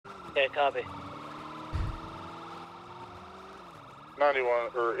Okay, copy. 91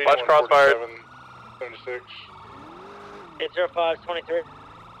 or 81, Watch crossfire. 76. 805, 23.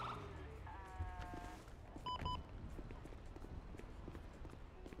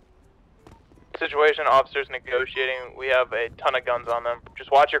 Situation, officers negotiating. We have a ton of guns on them.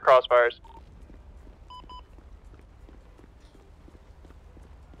 Just watch your crossfires.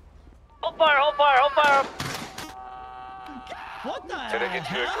 Hold fire, hold fire, hold fire! What the Gonna get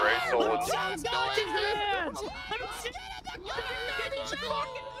you a gray soul.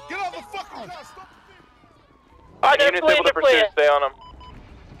 Get off the fucking car! Units able to pursue, stay on them.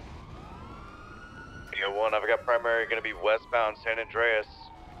 Unit 1, I've got primary gonna be westbound San Andreas.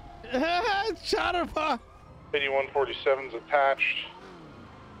 Chatterbox. 8147's attached.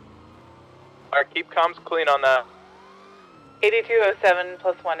 Alright, keep comms clean on that. 8207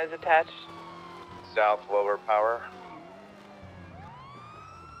 plus 1 is attached. South lower power.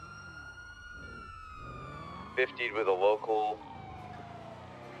 50'd with a local.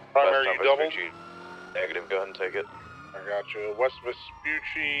 Primary West double. Vespucci. Negative, go ahead and take it. I got you. West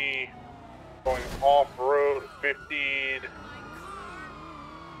Vespucci going off-road, 50'd.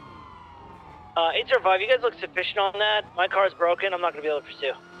 805, you guys look sufficient on that. My car's broken, I'm not going to be able to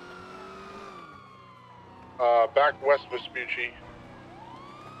pursue. Back West Vespucci.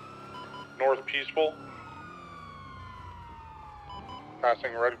 North Peaceful.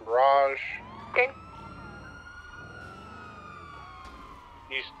 Passing Red Garage. Okay.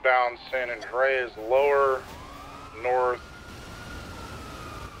 Eastbound San Andreas lower. North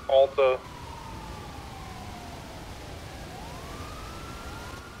Alta.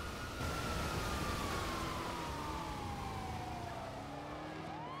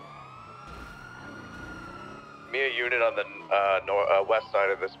 Me a unit on the west side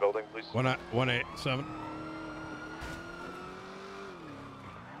of this building, please. 187.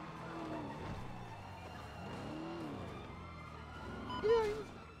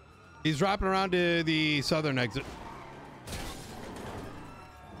 He's dropping around to the southern exit.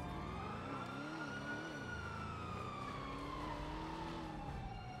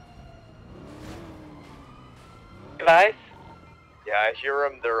 Device? Yeah, I hear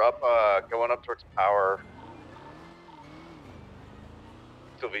them. They're up, going up towards power.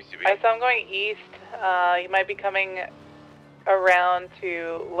 Still VCB. I saw him going east. He might be coming around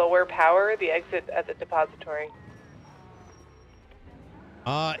to lower power, the exit at the depository.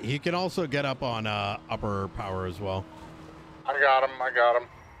 He can also get up on upper power as well. I got him.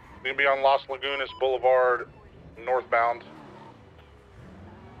 Gonna be on Las Lagunas Boulevard, northbound.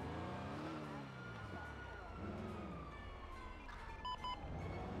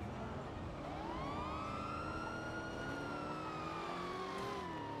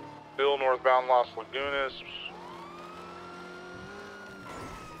 Still northbound Las Lagunas.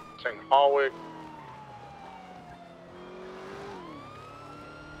 St. Hawick.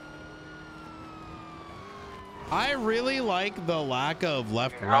 I really like the lack of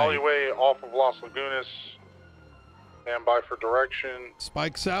left-right. Alleyway off of Las Lagunas. Stand by for direction.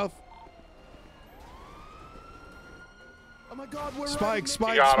 Spike south. Oh my God, we're Spike,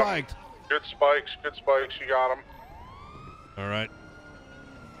 spiked. Good spikes, you got them. All right.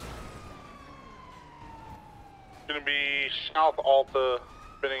 Gonna be South Alta,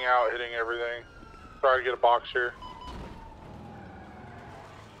 spinning out, hitting everything. Try to get a box here.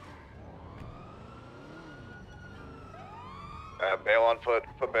 Bail on foot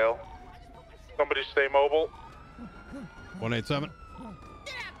bail. Somebody stay mobile. 187.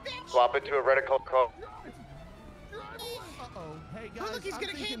 Swap into a reticle call. Uh-oh. Hey guys, look, he's I'm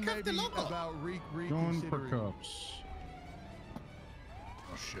gonna thinking handcuff the maybe local. about Going for reconsidering. cups.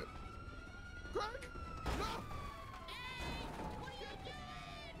 Oh shit. Greg! No!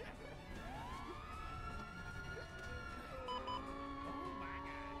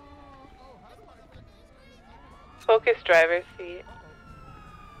 Focus driver's seat.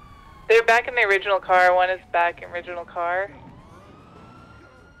 They're back in the original car. One is back in original car.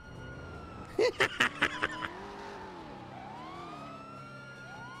 Going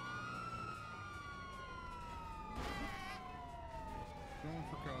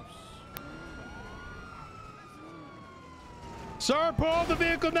for cups. Sir, pull off the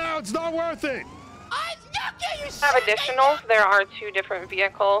vehicle now. It's not worth it. Have additionals. There are 2 different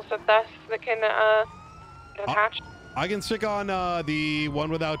vehicles with us that can attach. I can stick on the one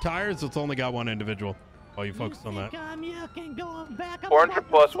without tires. It's only got one individual. While you focus on that. 400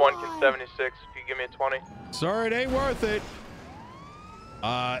 plus 1 can 76. If you give me a 20. Sir, it ain't worth it.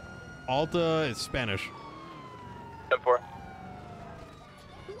 Alta is Spanish. 10-4.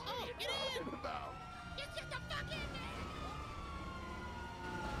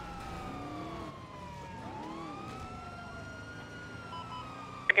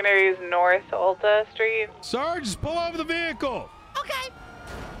 Secondary is North Alta Street. Sarge, just pull over the vehicle. Okay.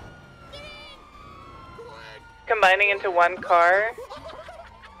 Combining into one car.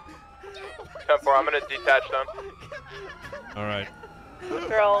 10-4, I'm gonna detach them. All right.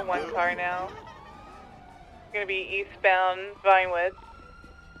 They're all in one car now. It's gonna be eastbound Vinewood.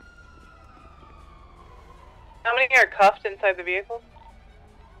 How many are cuffed inside the vehicle?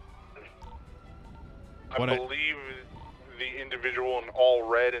 I believe the individual in all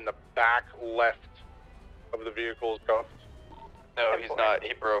red in the back left of the vehicle is cuffed. No, he's not.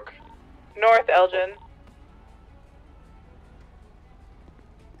 He broke. North Elgin.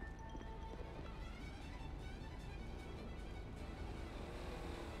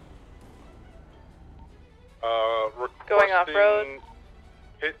 Going off-road. Requesting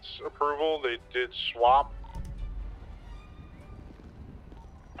Hits approval. They did swap.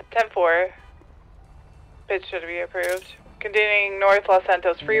 10-4. Pitch should be approved. Continuing North Los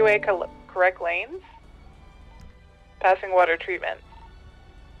Santos Freeway, correct lanes. Passing water treatment.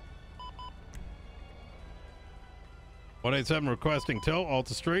 187 requesting tow,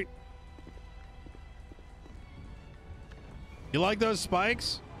 Alta Street. You like those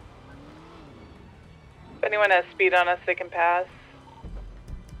spikes? If anyone has speed on us, they can pass.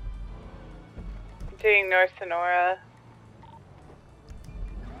 Continuing North Sonora.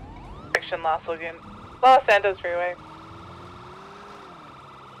 Section Los Santos Freeway.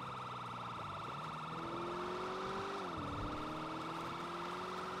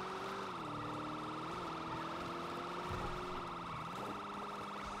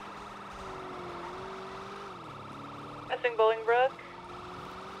 Passing Bolingbrook.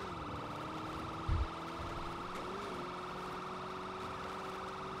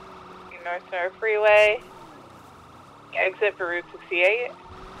 North Sonora Freeway. Exit for Route 68.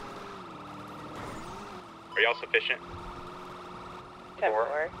 Are y'all sufficient?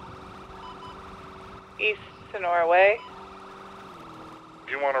 10-4. East Sonora Way.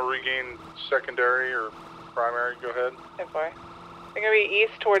 If you want to regain secondary or primary, go ahead. 10-4. They're going to be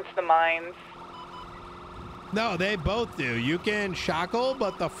east towards the mines. No, they both do. You can shackle,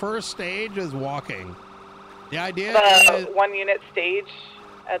 but the first stage is walking. The idea is... one unit stage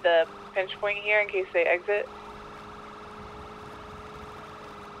at the pinch point here in case they exit.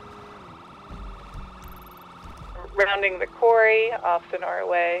 Rounding the quarry off Sonora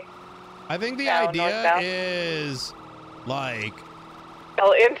Way. I think the Down, idea northbound. is like...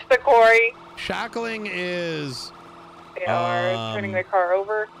 Into the quarry. Shackling is... They are turning the car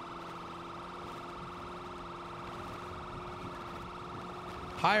over.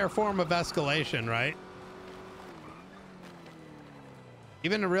 Higher form of escalation, right?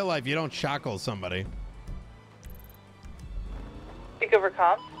 Even in real life, you don't shackle somebody. Take over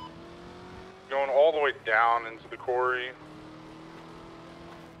comms. Going all the way down into the quarry.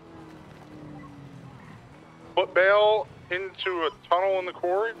 Foot bail into a tunnel in the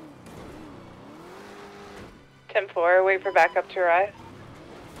quarry. 10-4, wait for backup to arrive.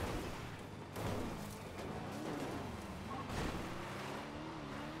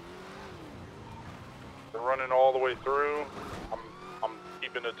 They're running all the way through. I'm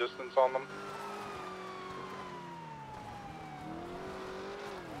keeping a distance on them.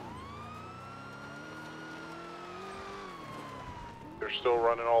 They're still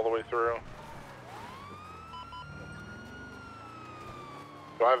running all the way through.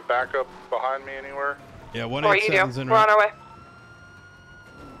 Do I have backup behind me anywhere? Yeah, What you do? 187's in We're on our way.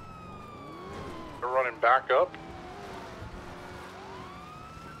 They're running back up.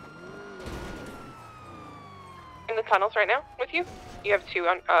 In the tunnels right now with you? You have two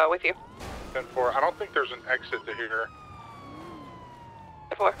on, with you. 10-4. I don't think there's an exit to here.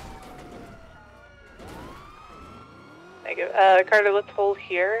 4. Thank you. Carter, let's hold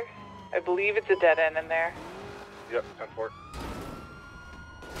here. I believe it's a dead end in there. Yep, 10-4.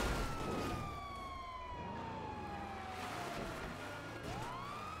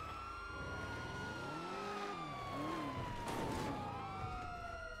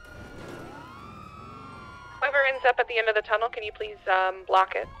 Whoever ends up at the end of the tunnel, can you please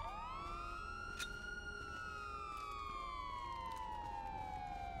block it?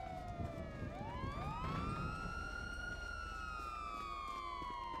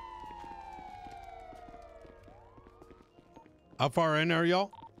 How far in are y'all?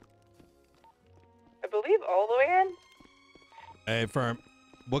 I believe all the way in. Hey, firm.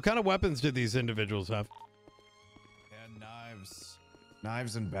 What kind of weapons did these individuals have? And knives.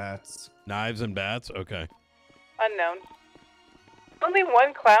 Knives and bats. Knives and bats? Okay. Unknown. Only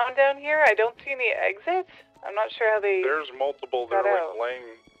one clown down here. I don't see any exits. I'm not sure how they... There's multiple. They're got like out.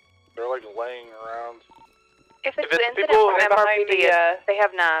 laying. They're like laying around. If it's it's an incident people from behind MRPD, they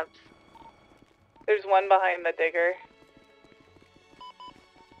have knobs. there's one behind the digger.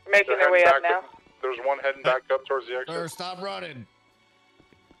 Making They're their way heading up back now. There's one heading back up towards the exit. Sir, stop running.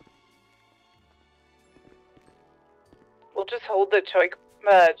 We'll just hold the choke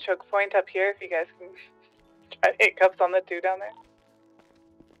point up here if you guys can try to hit cuffs on the two down there.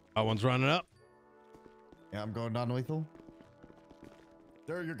 That one's running up. Yeah, I'm going non-lethal.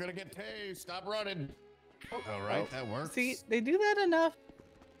 Sir, you're gonna get tased. Stop running. All right, that works. See, they do that enough.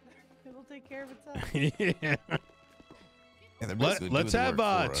 It'll take care of itself. Yeah. Yeah, Let's have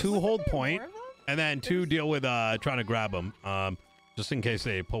 2 hold point, More of them? and then 2 deal with trying to grab them, just in case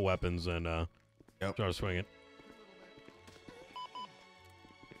they pull weapons and start swinging.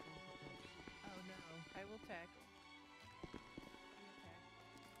 I will check.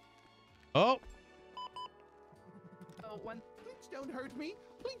 Oh, Oh, one. Please don't hurt me.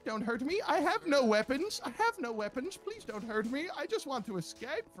 Please don't hurt me. I have no weapons. I have no weapons. Please don't hurt me. I just want to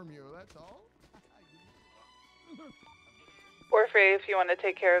escape from you. That's all. Or Frey, if you want to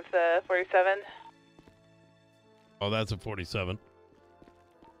take care of the 47. oh, that's a 47.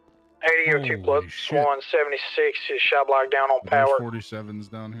 80 or 2 Holy plus shit. 176 is shot block down on power.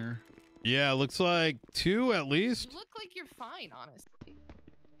 47s down here. Yeah, looks like 2 at least. You look like you're fine, honestly.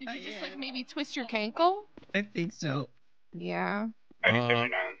 Did you just like maybe twist your ankle? I think so. Yeah.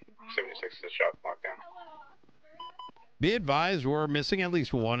 76 is shot block down. Be advised, we're missing at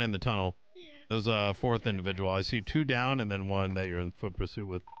least 1 in the tunnel. There's a 4th individual. I see 2 down and then 1 that you're in foot pursuit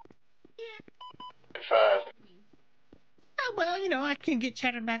with. Oh, well, you know, I can get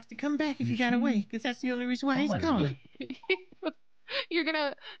Chatterbox to come back if you got away, because that's the only reason why he's gone. You're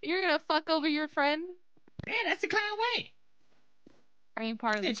gonna fuck over your friend? Yeah, that's the clown way. Are you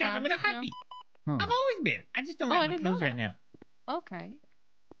part of the It's I'm in a clown? heartbeat. I've always been. I just don't Oh, I have my didn't know clothes right now. Okay.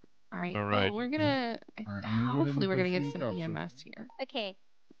 All right. All right. Well, we're gonna. All right, I'm gonna go ahead Hopefully, and we're gonna push get you some up, sir. EMS here. Okay.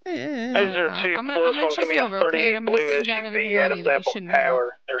 Those are 2 I'm plus gonna one's check gonna be you a over, okay? 38 I'm gonna blue send you out SUV everything out I of need that you Apple should know.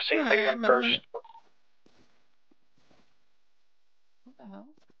 Power. They're seeing Alright, them I'm first. alright. What the hell?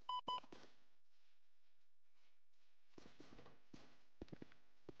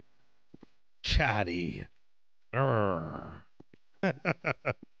 Chatty. Urgh. Hey,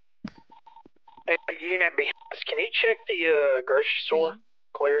 unit behind us, can you check the grocery store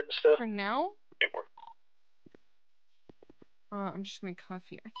cleared and stuff? For now? I'm just gonna cuff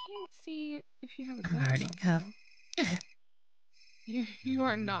you. I can't see if you have a I'm already cuff. cuffed. You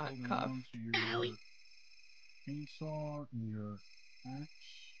are not cuffed. Owie. Chainsaw and your axe.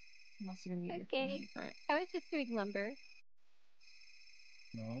 Unless you're gonna need Okay. your phone, I was just doing lumber.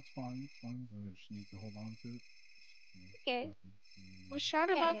 No, it's fine. It's fine. I just need to hold on to it. Okay. but... Was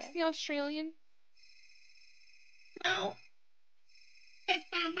Shadowbox Yeah. the Australian? No. It's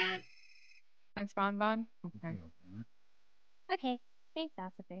Bonbon. That's Bonbon? Okay. Okay. Thanks,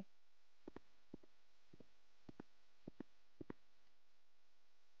 officer.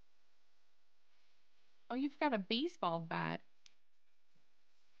 Oh, you've got a baseball bat.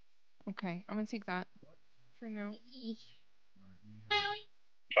 Okay, I'm gonna take that for now.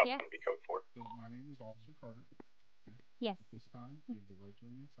 Shot's Yeah. gonna be code 4. So my name is Officer Carter. Yes. At this time, you have the right to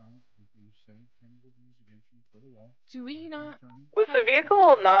remain silent if you say any will be used against you for the law. Do we not? Was the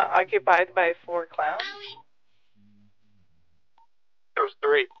vehicle not occupied by 4 clowns? There was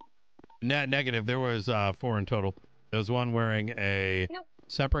 3. Negative. There was 4 in total. There was one wearing a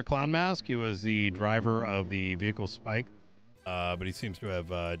separate clown mask. He was the driver of the vehicle Spike, but he seems to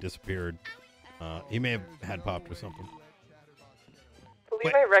have disappeared. He may have had popped or something. I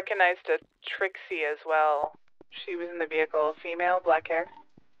believe I recognized a Trixie as well. She was in the vehicle, female, black hair.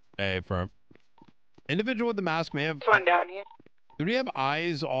 A firm. Individual with the mask may have. This one down here. Did he have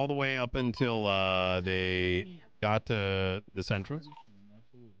eyes all the way up until they got to this entrance?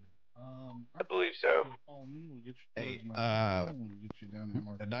 I believe so. Hey, the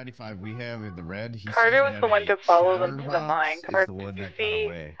 95 we have in the red. He Carter said was that the one a to follow them to the Chatterbox mine. is Carter, the one did you that got see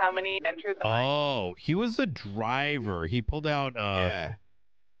away. how many entered the mine? Oh, he was the driver. He pulled out. Yeah.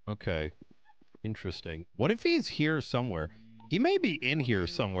 Okay. Interesting. What if he's here somewhere? He may be in here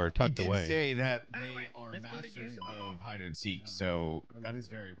somewhere, tucked He did away. say that they are masters of hide and seek, so that is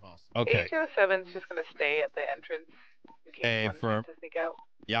very possible. Okay. 8207 is just going to stay at the entrance in case Hey, one firm. tries to sneak out.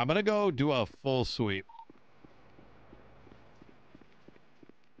 Yeah, I'm gonna go do a full sweep.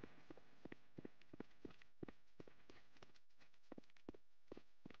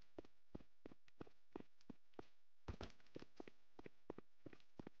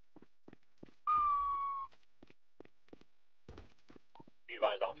 You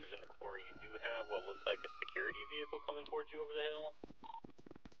guys officers in the core, you do have what looks like a security vehicle coming towards you over the hill.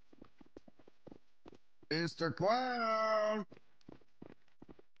 Mr. Clown.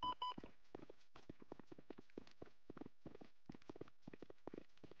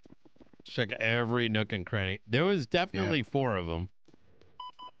 Check every nook and cranny. There was definitely 4 of them.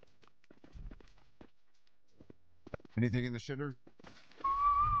 Anything in the shitter?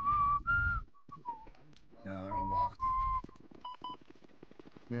 No, they're all locked.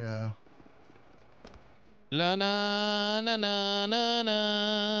 Yeah. La na na na na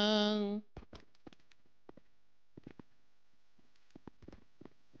na.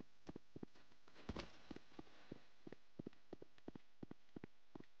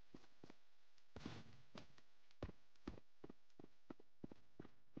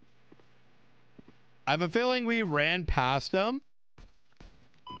 I have a feeling we ran past him.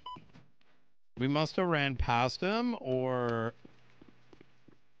 We must have ran past him, or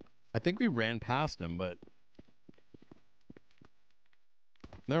I think we ran past him, but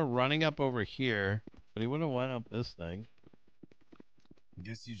they're running up over here, but he wouldn't have went up this thing. I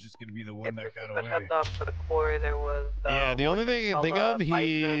guess he's just gonna be the one that got away. Heads off for the quarry, there was. Yeah, the only thing I can think of,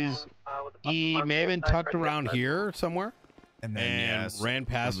 he may have been tucked around here somewhere, and then ran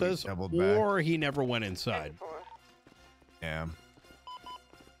past us, back. or he never went inside. Yeah.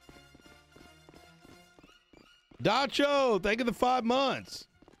 Dacho, thank you for the 5 months.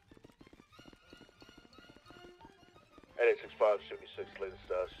 86576, latest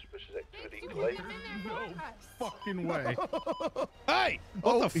suspicious activity. No fucking way. Hey,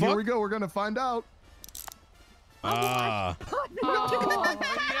 what the fuck? Here we go. We're gonna find out. Ah.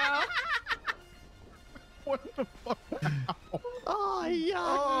 What the fuck? Oh, yeah.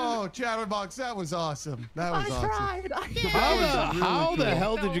 Oh, Chatterbox, that was awesome. That was awesome. Tried. How the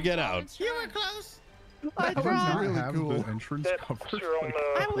hell did you get out? You were close. That was really cool. Entrance covered.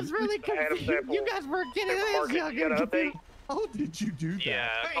 I was really confused. You guys weren't getting this. How did you do that? Yeah,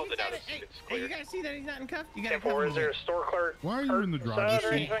 I called it out. Hey, you guys see that he's not in cuffs? You gotta 10-4, is there a store clerk? Why are you in the driver's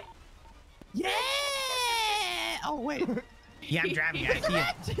seat? Yeah! Oh, wait. Yeah, I'm driving, guys.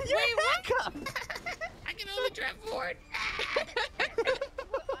 Yeah. Wait, what? I can only drive forward.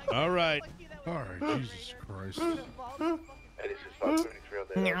 All right. All right, Jesus Christ. All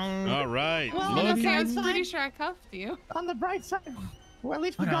right. Well, I'm pretty sure I cuffed you. On the bright side. Well, at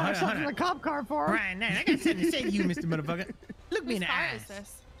least we got ourselves in a cop car for him. Brian, I got something to say to you, Mr. Motherfucker. Look me in the eyes.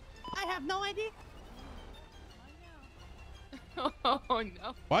 This? I have no idea. Oh,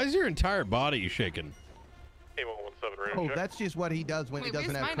 no. Why is your entire body shaking? Oh, that's just what he does when he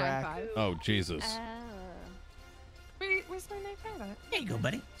doesn't have crack. Oh, Jesus. Wait, where's my knife at? There you go,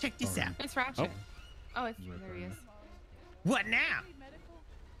 buddy. Check this out. It's Ratchet. Oh, it's there he is. What now?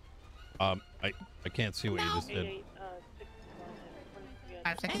 I can't see what you just did.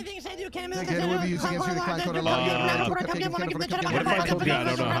 Anything I do can What if I told you I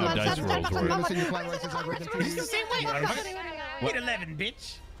don't know how dice rolls work? It's the same way. Beat 11,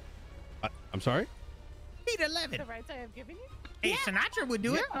 bitch. I'm sorry? Beat 11. The rights I have given you? Hey, Sinatra would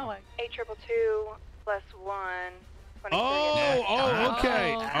do it. Oh, 8222 plus 1. Oh,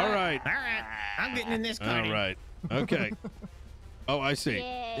 okay. All right. All right. I'm getting in this car. All right. Okay. Oh, I see.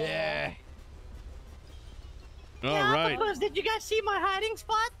 Yeah. All right. Did you guys see my hiding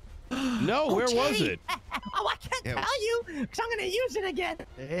spot? No, where was it? Oh, I can't tell you, because I'm going to use it again.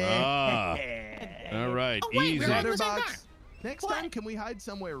 Ah. All right. Oh, wait, easy. Chatterbox, next time, can we hide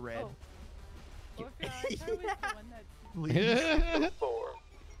somewhere red? Please.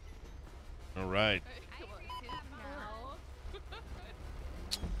 All right.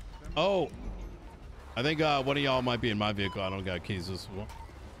 Oh, I think one of y'all might be in my vehicle. I don't got keys this one.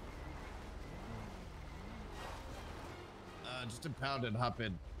 Just impound and hop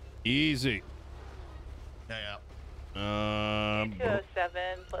in. Easy. Yeah.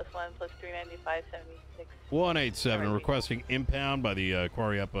 207 plus 1 plus 395, 76. 187 requesting impound by the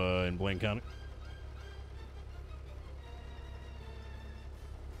quarry up in Blaine County.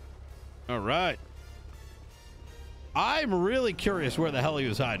 All right. I'm really curious where the hell he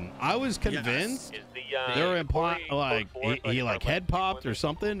was hiding. I was convinced they were implying like he like head popped or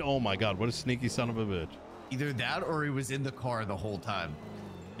something. Oh my God, what a sneaky son of a bitch. Either that or he was in the car the whole time.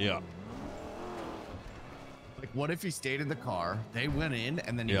 Yeah. Like, what if he stayed in the car, they went in,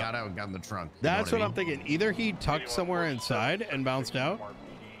 and then he got out and got in the trunk? That's what I'm thinking. Either he tucked somewhere inside and bounced out,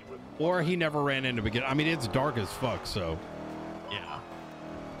 or he never ran in to begin. I mean, it's dark as fuck, so. Yeah.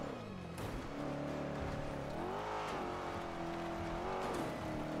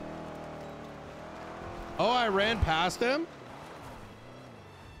 Oh, I ran past him?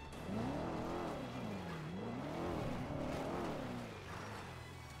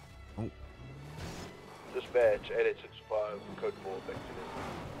 Dispatch 8865, code 4, back to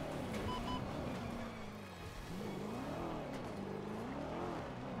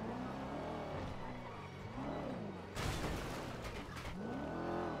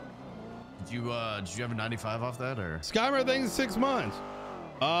you have a 95 off that or? Skymer thing's 6 months.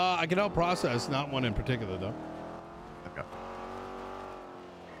 I can help process, not one in particular though. Okay.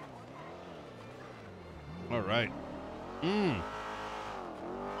 All right.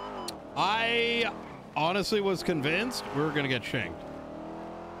 I honestly was convinced we were gonna get shanked.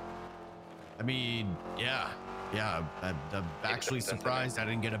 I mean, yeah. I'm actually surprised I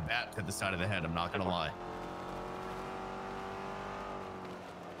didn't get a bat to the side of the head. I'm not gonna lie.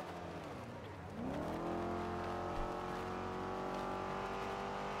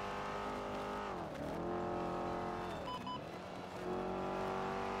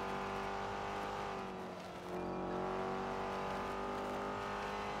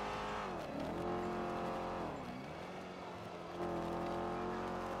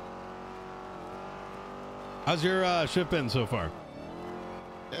 How's your shift been so far?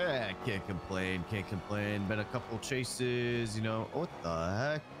 Yeah, can't complain. Been a couple chases, you know. What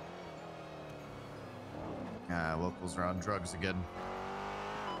the heck? Locals are on drugs again.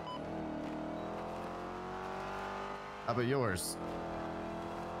 How about yours?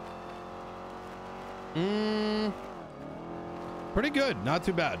 Pretty good. Not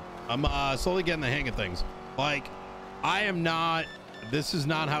too bad. I'm slowly getting the hang of things. Like, I am not. This is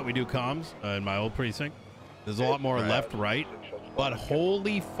not how we do comms in my old precinct. There's a lot more left, right. But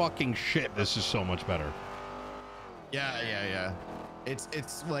holy fucking shit, this is so much better. Yeah.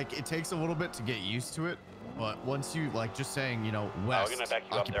 It's like it takes a little bit to get used to it, but once you like just saying, you know, west,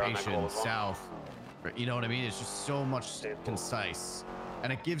 occupation, south, you know what I mean? It's just so much concise,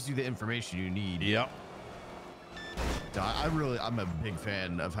 and it gives you the information you need. Yep. I'm a big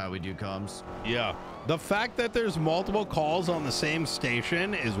fan of how we do comms. Yeah. The fact that there's multiple calls on the same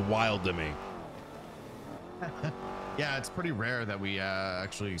station is wild to me. Yeah, it's pretty rare that we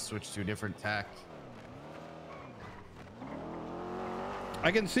actually switch to a different tack.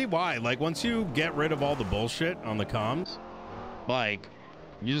 I can see why. Like, once you get rid of all the bullshit on the comms, like,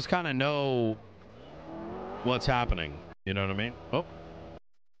 you just kind of know what's happening. You know what I mean? Oh.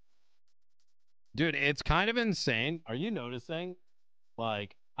 Dude, it's kind of insane. Are you noticing,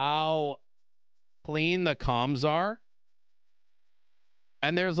 like, how clean the comms are?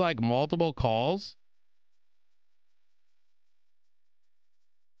 And there's, like, multiple calls.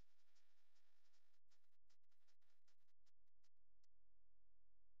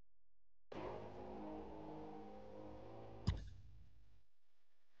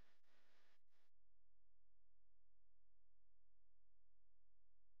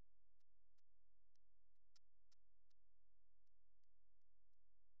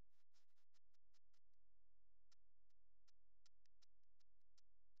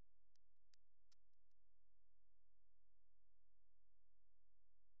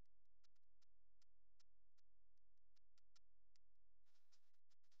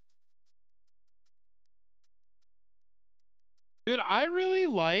 Dude, I really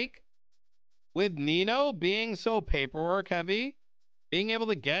like, with Nino being so paperwork heavy, being able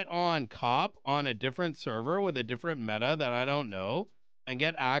to get on cop on a different server with a different meta that I don't know and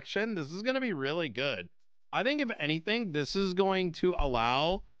get action. This is going to be really good. I think if anything, this is going to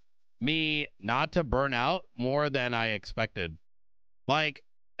allow me not to burn out more than I expected. Like,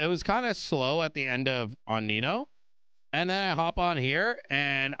 it was kind of slow at the end of on Nino, and then I hop on here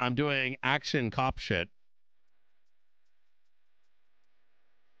and I'm doing action cop shit.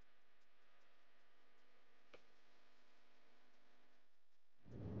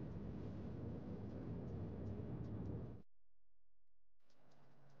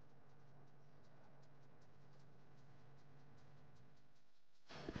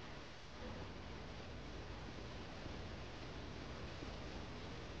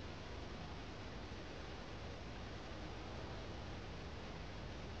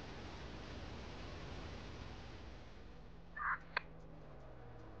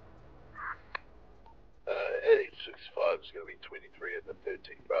 Heading 65 is going to be 23 at the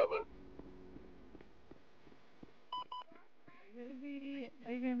 13 Bravo.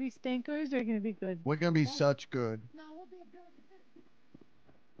 Are you gonna be stinkers or are you gonna be good? We're gonna be such good. No, we'll be good.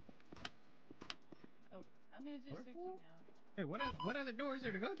 Oh, I'm gonna just search you now. Hey, what other doors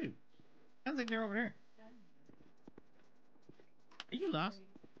are to go to? Sounds like they're over there. Are you lost?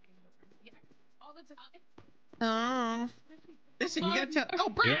 Yeah, all the time. Oh. Listen, you gotta tell. Oh,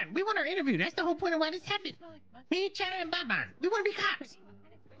 Brian, we want our interview. That's the whole point of why this happened. Me, China, and Baba. We want to be cops.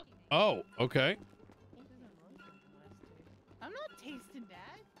 Oh, okay. I'm not tasting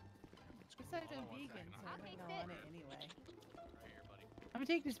bad. Besides, I'm vegan, so I might not want it anyway. I'm gonna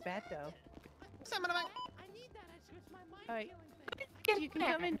take this bat though. Some of them. Alright, you can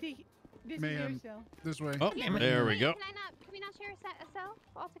come into. This is Mayhem. your cell. This way. Oh, there we go. Can we not share a cell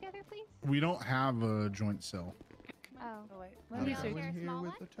all together, please? We don't have a joint cell. Oh. Wait. I'm Let me going search. here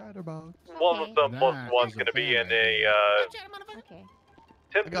with the chatterbox. One of them plus That one's is a going to be bad in a Okay.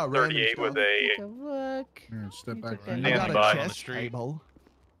 10 I got to 38 random with a. Take a look. Here, step back. okay. Right I here. got Standby a on the chess street. table.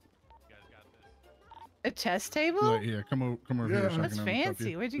 A chess table? Right here. Come over here. So I That's can uncuff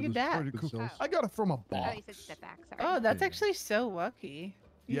fancy. you. Where'd you This get is that? pretty cool. I got it from a Oh, box. you said step back. Sorry. Oh, that's Yeah. actually so lucky.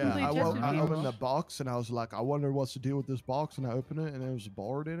 You can Yeah, play I, chess with I people. opened the box and I was like, I wonder what's the deal with this box, and I opened it and there was a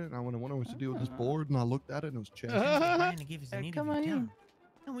board in it, and I wonder what's the deal with this board, and I looked at it and it was chess. Trying to give us an Come interview. on Tell in. him.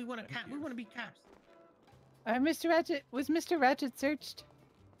 No, we want to be cops. Mr. Ratchet, was Mr. Ratchet searched?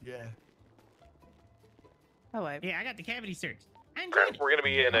 Yeah. Oh, wait. Yeah, I got the cavity search. I We're enjoyed it. going to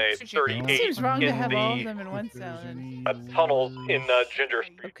be in a 38 Seems wrong to in have all of the them in one cell. And... tunnels in Ginger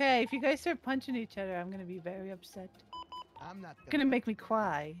Street. Okay, if you guys start punching each other, I'm gonna be very upset. I'm not Gonna make me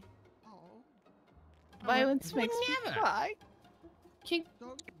cry. Violence makes me never. cry.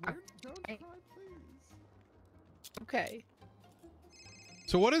 Don't cry, please. Okay.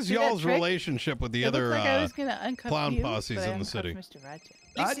 So what is See that y'all's trick? relationship with the It other looked like I was gonna uncuff clown you, posses but I in the uncuffed city? Mr. Ratchet.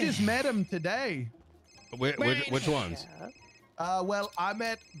 I just met him today. Which ones? Well, I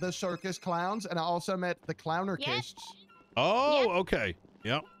met the circus clowns, and I also met the clownerkists. Oh, okay.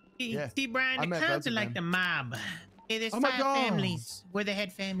 Yep. Yeah. See, Brian, I the met clowns both are of like them. the mob. Hey, there's Oh my 5 God. families. We're the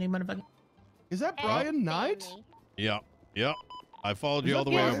head family, motherfucker. Is that Brian Knight? Yep. Yep. I followed you Is all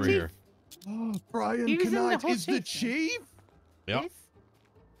the that way Brian? over here. Oh, Brian He was in the Knight whole is the chase, chief? Yep.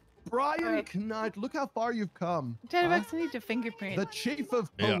 Brian Alright. Knight, look how far you've come. Chatterbox, I need your fingerprint. The chief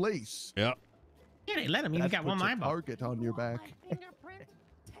of Yeah. police. Yep. Yeah, they let him. He That got one puts a eyeball. target on your back.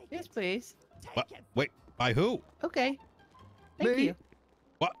 Yes, please. What? Wait. By who? Okay. Thank Me? you.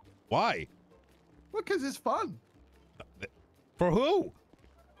 What? Why? Well, because it's fun. For who?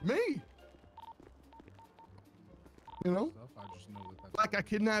 Me. You know? I just know that Like I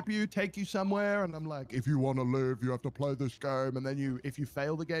kidnap you, take you somewhere, and I'm like, if you want to live, you have to play this game, and then if you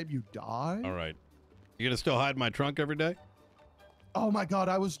fail the game, you die. All right. You gonna still hide in my trunk every day? Oh my God,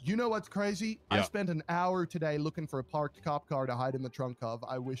 you know what's crazy? I Yeah. spent an hour today looking for a parked cop car to hide in the trunk of.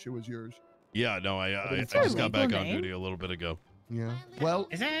 I wish it was yours. Yeah. No. I It's just your got back legal on name? duty a little bit ago. Yeah. Well,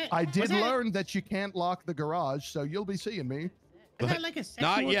 Is that? I was did that- learn that you can't lock the garage, so you'll be seeing me. Is that like a sexual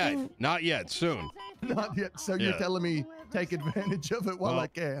Not yet. thing? Not yet. Soon. Not yet. So you're Yeah. telling me take advantage of it while Well, I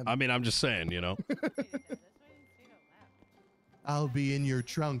can. I mean, I'm just saying. You know. I'll be in your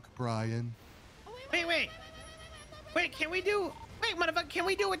trunk, Brian. Wait. Can we do? Wait, motherfucker. Can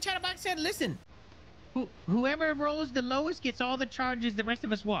we do what Chatterbox said? Listen. Whoever rolls the lowest gets all the charges the rest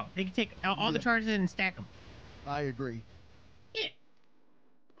of us walk. They can take all the Yeah. charges and stack them. I agree. Yeah.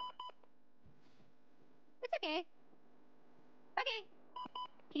 It's okay. Okay.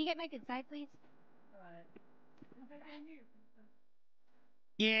 Can you get my good side, please?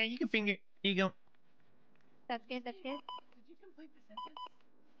 Yeah, you can finger. Here you go. That's good. That's good.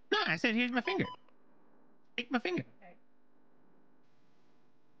 No, I said here's my finger. Take my finger.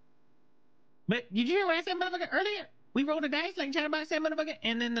 But did you hear what I said, motherfucker, earlier? We rolled the dice like Chatterbox said, motherfucker,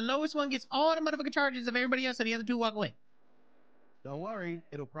 and then the lowest one gets all the motherfucker charges of everybody else, so the other 2 walk away. Don't worry,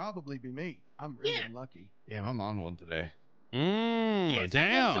 it'll probably be me. I'm really Yeah. lucky. Damn, I'm on one today. Yeah,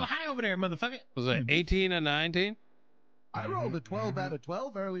 Damn. so high over there, motherfucker. Was it 18 and 19? I rolled a 12 out of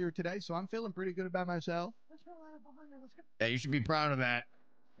 12 earlier today, so I'm feeling pretty good about myself. Yeah, you should be proud of that.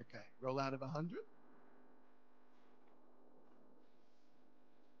 Okay, roll out of 100.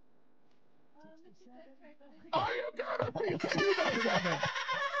 Oh, you gotta be kidding me.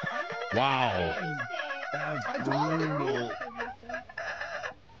 Wow. I told you.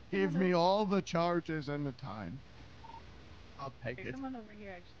 Give me all the charges and the time. I'll take Here, it. come on over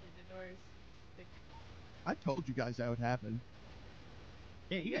here, actually. The door's big. I told you guys that would happen.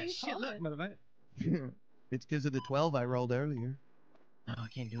 Yeah, you got you shit called luck, it. motherfucker. It's because of the 12 I rolled earlier. Oh, I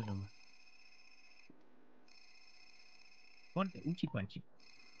can't do it no more. Want the Uchi Punchy.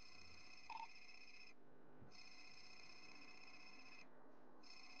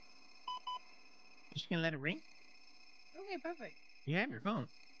 Just gonna let it ring? Okay, perfect. You have your phone.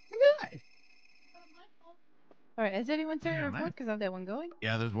 All right, has anyone started Yeah, a report? mine. Because I'll get one going.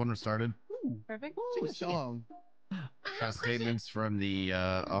 Yeah, there's one that started. Perfect. Sing a song. Got statements from the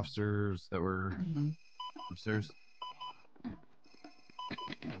officers that were upstairs.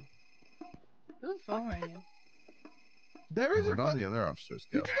 Whose phone ringing? There is a Where'd all phone. the other officers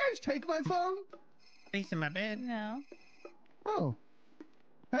Did go? you guys take my phone? Face in my bed. No. Oh.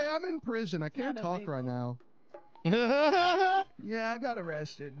 Hey, I'm in prison. I can't Not a talk big right now. yeah. Yeah, I got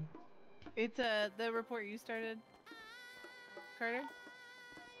arrested. It's the report you started, Carter.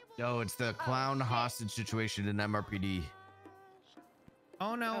 No, it's the clown hostage situation in MRPD.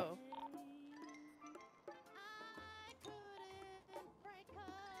 Oh no.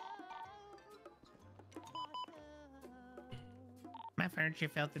 My furniture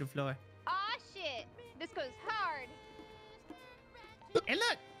fell through the floor. Aw, shit. This goes hard. Hey,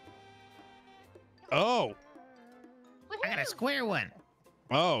 look. Oh. I got a square one.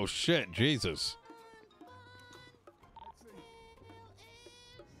 Oh shit, Jesus.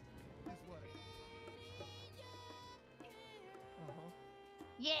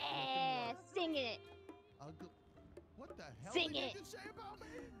 Yeah, sing it. What the hell Sing did you it. just say about me?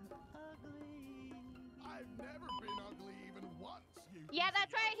 Ugly. I've never been ugly even once. Yeah,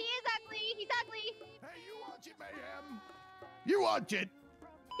 that's right. He is ugly. He's ugly. Hey, you watch it, Mayhem. You watch it.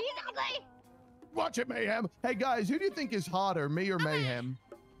 He's ugly. Watch it, Mayhem. Hey, guys, who do you think is hotter, me or Mayhem?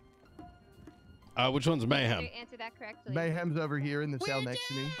 Which one's Mayhem? Answer that correctly. Mayhem's over here in the cell next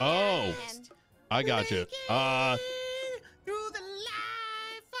to me. Oh, I got you. Through the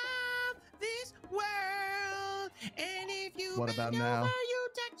life of this world, and if you What about now? you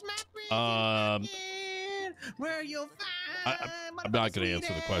touch my where you'll find I'm not going to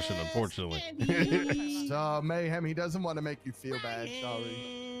answer the question, unfortunately. So, Mayhem, he doesn't want to make you feel bad.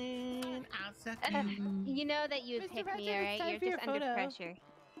 Sorry. You know that you would pick me, all right? You're just under pressure.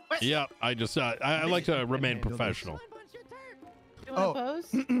 Yeah, I just I like to remain professional. You want to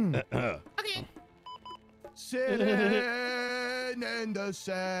pose? Okay. Sitting in the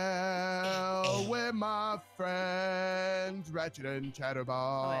cell with my friends, Ratchet and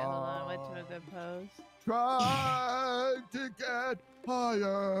Chatterbox. Oh, wait, hold on. I went to a good pose. Trying to get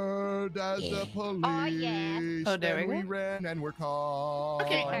hired as the police. Oh, there Then we we go. ran and were caught.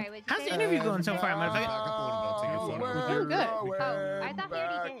 Okay. How's the interview going so far, motherfucker? Oh, good. Oh, I thought he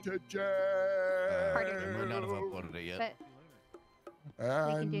already did. To jail. Might not have uploaded it yet. But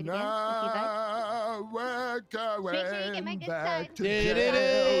we can do it And again if you'd like. now we're going Make sure you get my good back side. to Did jail. it.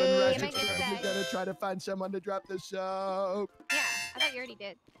 And Get my Ratchet's good probably side. gonna try to find someone to drop the soap. Yeah, I thought you already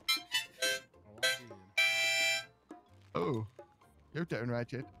did. Oh, your turn,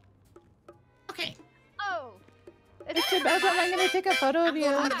 Ratchet. Okay. Oh. It's too bad that I'm going to take a photo of I'm you.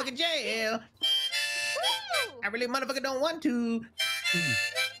 going to motherfucking jail. I really motherfucking don't want to.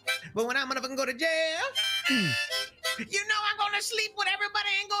 But when I motherfucking go to jail, you know I'm going to sleep with everybody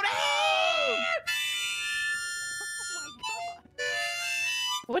and go to hell.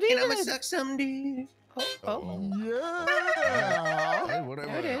 What are you And I'm going going to to suck some dick. Oh. Yeah. Hey, whatever.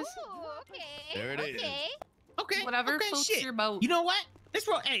 There it is. Oh, okay. There it is. Okay. Okay. Whatever okay, floats shit. your boat. You know what? Let's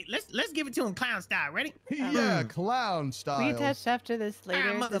roll. Hey, let's give it to him clown style. Ready? Yeah, clown style. We attached after this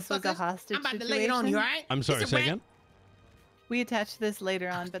later. This was a motherfuckers. hostage I'm about to situation. lay it on you, all right? I'm sorry, It's a say wrap. again? We attached this later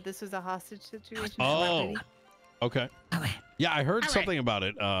on, but this was a hostage situation. Oh, okay. Yeah, I heard All right. something about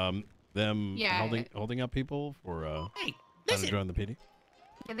it. Them Yeah. holding up people for Hey, trying to listen. join the PD.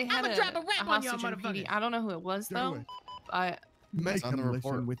 Yeah, they had I'ma drop a rap on y'all hostage in PD. motherfuckers. I don't know who it was Do though. it. But Make on the them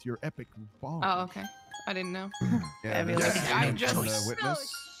report. listen with your epic bar. oh, okay. I didn't know. Yeah, Yeah, there's I a just- witness. I Oh,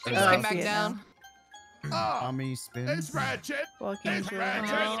 just I came see back it down. Oh, Tommy spins. it's Ratchet. Walking It's into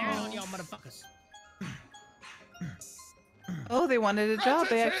Ratchet. Lay it on y'all motherfuckers. Oh, they wanted a job.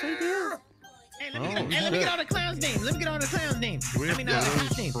 They actually do. Hey, let me get all the clowns' names. Let me get all the clowns' names. I mean, the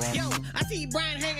cops' names. Yo, I see Brian hanging